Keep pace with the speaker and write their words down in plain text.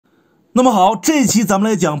那么好，这期咱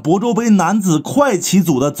们来讲亳州杯男子快棋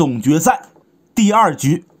组的总决赛第2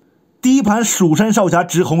局，第一盘蜀山少侠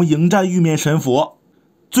执红迎战玉面神佛，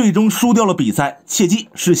最终输掉了比赛，切记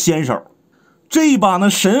是先手。这一把呢，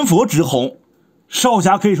神佛执红，少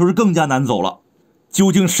侠可以说是更加难走了。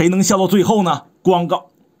究竟谁能笑到最后呢？广告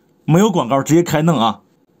没有广告，直接开弄啊！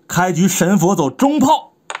开局神佛走中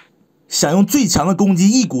炮，想用最强的攻击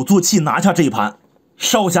一鼓作气拿下这一盘。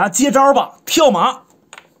少侠接招吧，跳马。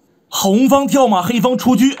红方跳马，黑方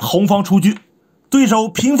出车，红方出车，对手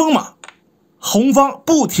平风马，红方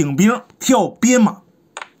不挺兵跳边马，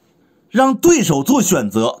让对手做选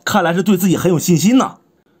择，看来是对自己很有信心呐。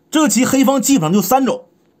这棋黑方基本上就3种：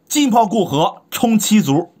进炮过河，冲7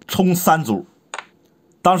卒，冲3卒。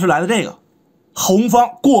当时来的这个红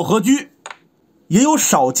方过河车，也有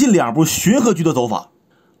少进2步巡河车的走法，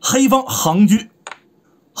黑方横车，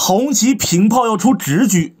红棋平炮要出直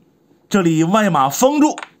车，这里外马封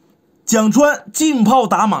住。蒋川进炮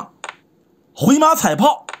打马，回马踩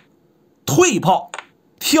炮，退炮，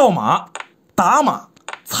跳马，打马，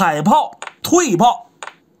踩炮，退炮。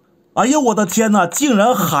哎呀，我的天哪，竟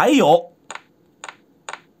然还有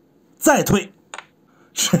再退。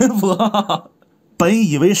神佛本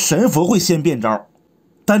以为神佛会先变招，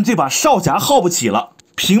但这把少侠耗不起了，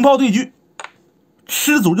平炮对车，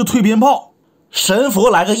吃卒就退边炮，神佛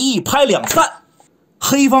来个一拍两散，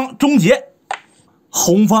黑方终结。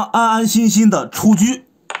红方安安心心的出车，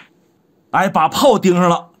哎，把炮盯上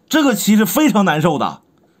了。这个棋是非常难受的，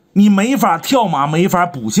你没法跳马，没法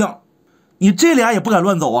补象，你这俩也不敢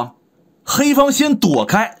乱走啊。黑方先躲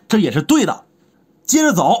开，这也是对的。接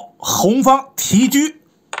着走，红方提车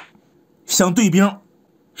想对兵，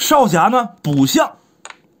少侠呢补象，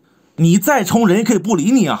你再冲人可以不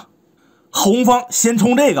理你啊。红方先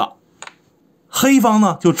冲这个，黑方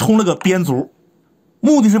呢就冲了个边卒，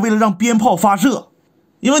目的是为了让边炮发射。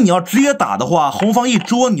因为你要直接打的话，红方一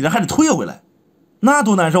捉你，这还得退回来，那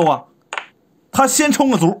多难受啊！他先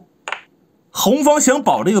冲个卒，红方想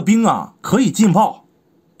保这个兵啊，可以进炮。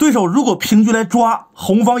对手如果平车来抓，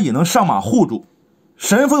红方也能上马护住。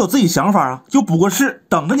神佛有自己想法啊，就补个士，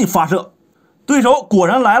等着你发射。对手果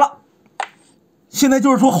然来了。现在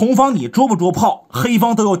就是说，红方你捉不捉炮，黑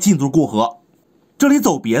方都要进卒过河。这里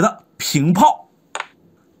走别的，平炮，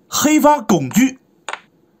黑方拱车。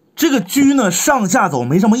这个车呢上下走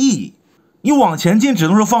没什么意义，你往前进只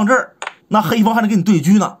能是放这儿，那黑方还能给你对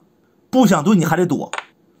车呢，不想对你还得躲。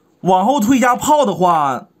往后退压炮的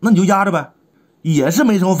话，那你就压着呗，也是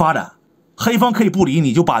没什么发展。黑方可以不理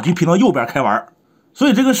你，就把车平到右边开玩，所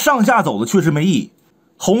以这个上下走的确实没意义。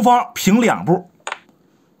红方平2步，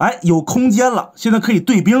哎，有空间了，现在可以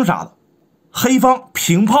对兵啥的。黑方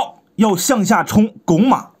平炮要向下冲拱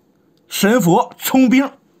马，神佛冲兵。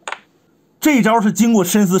这招是经过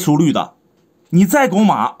深思熟虑的，你再拱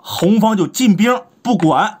马，红方就进兵不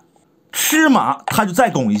管，吃马他就再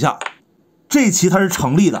拱一下，这棋他是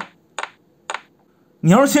成立的。你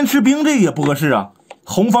要是先吃兵，这个也不合适啊，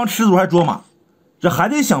红方吃卒还捉马，这还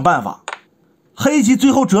得想办法。黑棋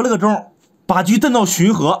最后折了个中，把车蹬到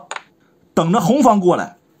巡河，等着红方过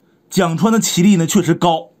来。蒋川的棋力呢确实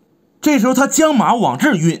高，这时候他将马往这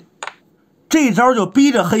儿运，这招就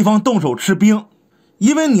逼着黑方动手吃兵。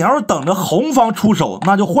因为你要是等着红方出手，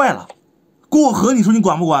那就坏了。过河你说你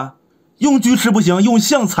管不管？用车吃不行，用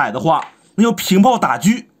象踩的话，那就平炮打车，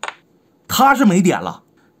他是没点了。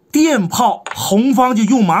电炮红方就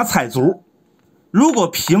用马踩卒，如果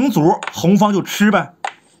平卒红方就吃呗，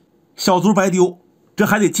小卒白丢，这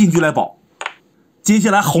还得进车来保。接下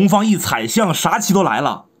来红方一踩象，啥棋都来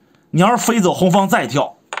了，你要是飞走，红方再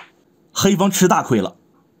跳，黑方吃大亏了。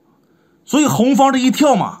所以红方这一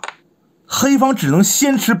跳马，黑方只能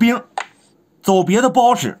先吃兵，走别的不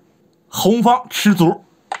好使。红方吃卒，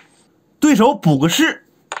对手补个士，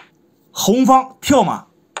红方跳马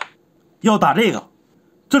要打这个，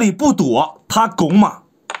这里不躲他拱马，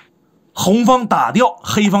红方打掉，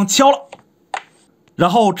黑方敲了，然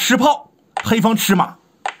后吃炮，黑方吃马，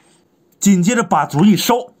紧接着把卒一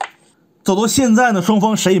收。走到现在呢，双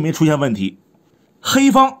方谁也没出现问题。黑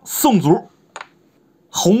方送卒，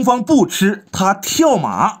红方不吃，他跳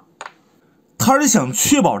马，他是想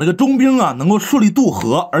确保这个中兵啊能够顺利渡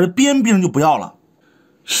河，而边兵就不要了。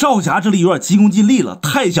少侠这里有点急功近利了，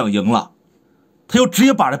太想赢了，他又直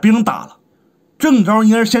接把这兵打了。正招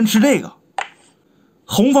应该是先吃这个，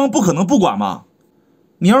红方不可能不管吧？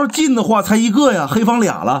你要是进的话才一个呀，黑方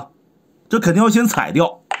俩了，这肯定要先踩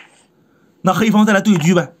掉。那黑方再来对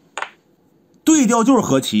车呗，对掉就是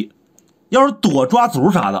和棋。要是躲抓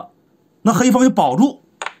卒啥的，那黑方就保住，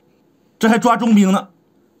这还抓中兵呢。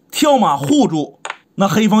跳马护住，那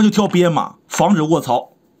黑方就跳边马，防止卧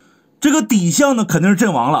槽。这个底象呢肯定是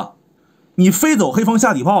阵亡了，你非走黑方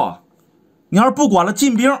下底炮啊！你要是不管了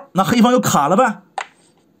进兵，那黑方就砍了呗。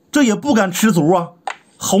这也不敢吃卒啊，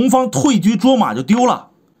红方退车捉马就丢了，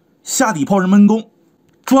下底炮是闷攻，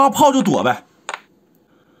抓炮就躲呗。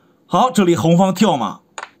好，这里红方跳马，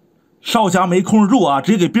少侠没控制住啊，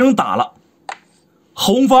直接给兵打了。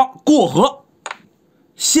红方过河，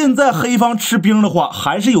现在黑方吃兵的话，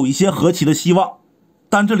还是有一些和棋的希望，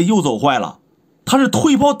但这里又走坏了，他是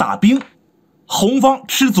退炮打兵，红方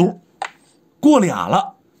吃卒，过俩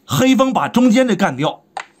了，黑方把中间这干掉，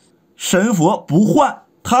神佛不换，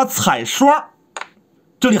他踩双，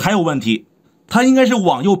这里还有问题，他应该是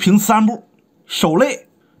往右平3步，手累，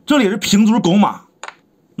这里是平卒拱马，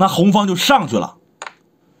那红方就上去了，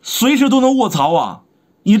随时都能卧槽啊！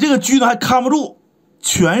你这个车呢还看不住，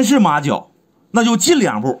全是马脚，那就进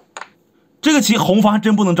2步。这个棋红方还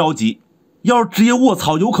真不能着急，要是直接卧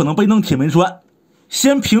槽，有可能被弄铁门栓。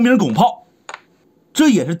先平兵拱炮，这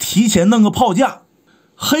也是提前弄个炮架。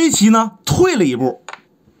黑棋呢退了一步，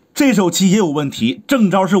这手棋也有问题，正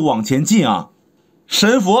招是往前进啊。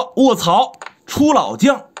神佛卧槽，出老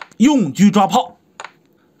将，用车抓炮。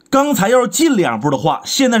刚才要是进2步的话，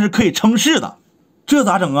现在是可以称势的，这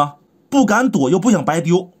咋整啊？不敢躲又不想白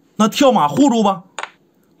丢，那跳马护住吧。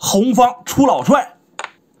红方出老帅，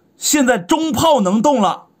现在中炮能动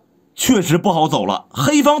了，确实不好走了。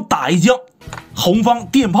黑方打一将，红方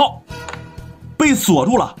垫炮，被锁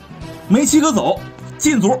住了，没棋可走，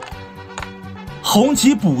进卒。红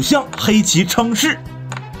棋补象，黑棋称势。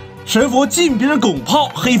神佛进兵拱炮，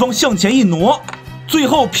黑方向前一挪，最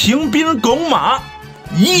后平兵拱马，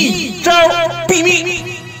一招毙命。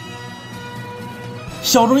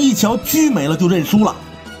小郑一瞧车没了就认输了，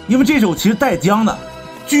因为这手棋是带将的，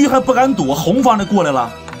车还不敢躲，红方这过来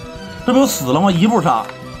了，这不就死了吗？一步杀，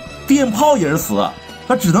垫炮也是死，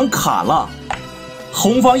他只能砍了。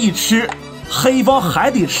红方一吃，黑方还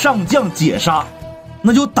得上将解杀，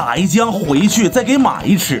那就打一将回去，再给马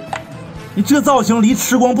一吃。你这造型离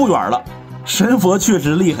吃光不远了。神佛确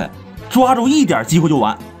实厉害，抓住一点机会就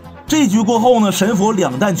完。这局过后呢，神佛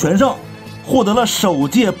2战全胜，获得了首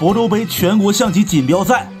届亳州杯全国象棋锦标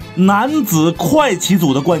赛男子快棋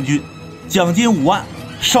组的冠军，奖金5万，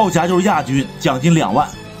少侠就是亚军，奖金2万。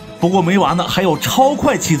不过没完呢，还有超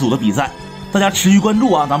快棋组的比赛，大家持续关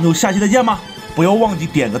注啊，咱们就下期再见吧，不要忘记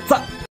点个赞。